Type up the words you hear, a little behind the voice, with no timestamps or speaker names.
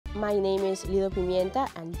my name is Lido Pimienta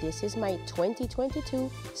and this is my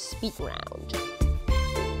 2022 Speed Round.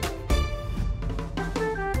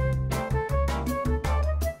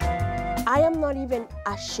 I am not even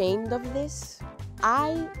ashamed of this.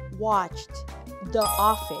 I watched The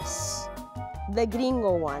Office, the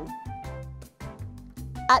gringo one,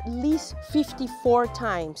 at least 54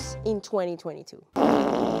 times in 2022.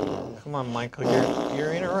 Come on, Michael,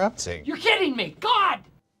 you're interrupting. You're kidding me, God!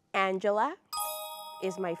 Angela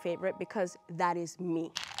is my favorite because that is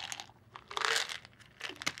me.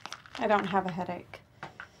 I don't have a headache.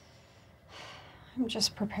 I'm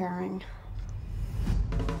just preparing.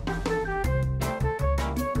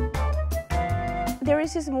 There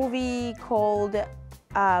is this movie called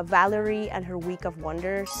Valerie and Her Week of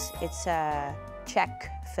Wonders. It's a Czech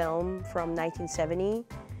film from 1970.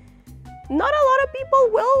 Not a lot of people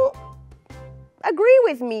will agree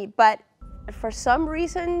with me, but for some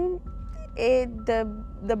reason,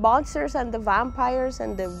 the monsters and the vampires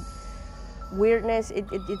and the weirdness, it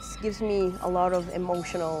gives me a lot of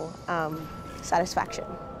emotional satisfaction.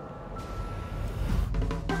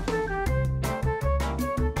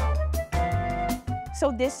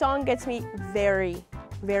 So this song gets me very,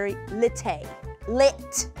 very lit,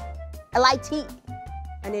 L-I-T,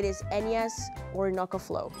 and it is Enya's Orinoco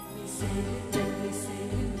Flow.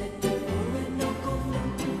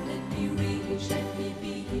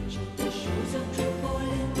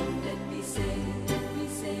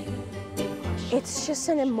 It's just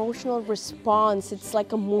an emotional response. It's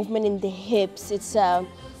like a movement in the hips. It's a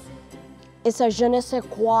je ne sais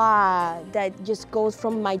quoi that just goes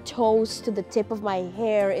from my toes to the tip of my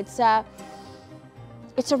hair. It's a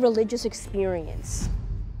religious experience.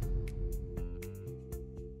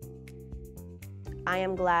 I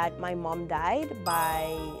am glad my mom died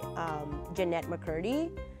by Jeanette McCurdy.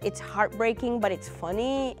 It's heartbreaking, but it's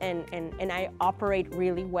funny, and I operate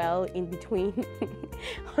really well in between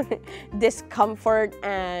discomfort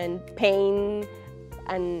and pain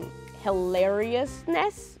and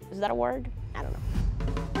hilariousness. Is that a word? I don't know.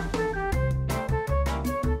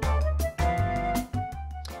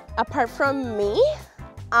 Apart from me,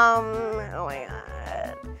 oh my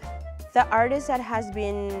God. The artist that has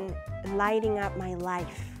been lighting up my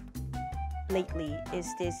life lately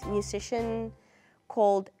is this musician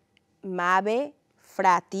called Nelly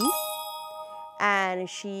Furtado, and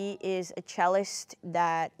she is a cellist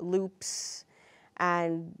that loops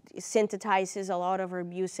and synthesizes a lot of her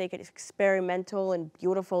music. It's experimental and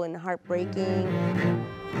beautiful and heartbreaking.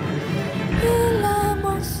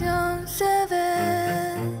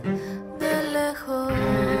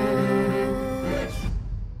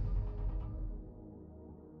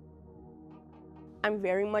 I'm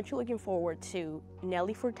very much looking forward to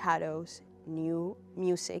Nelly Furtado's new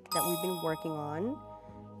music that we've been working on,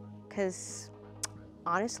 because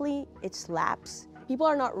honestly, it slaps. People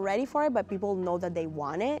are not ready for it, but people know that they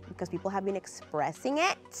want it because people have been expressing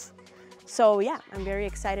it. So yeah, I'm very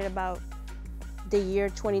excited about the year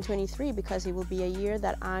 2023 because it will be a year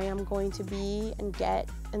that I am going to be and get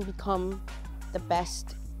and become the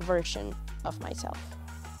best version of myself.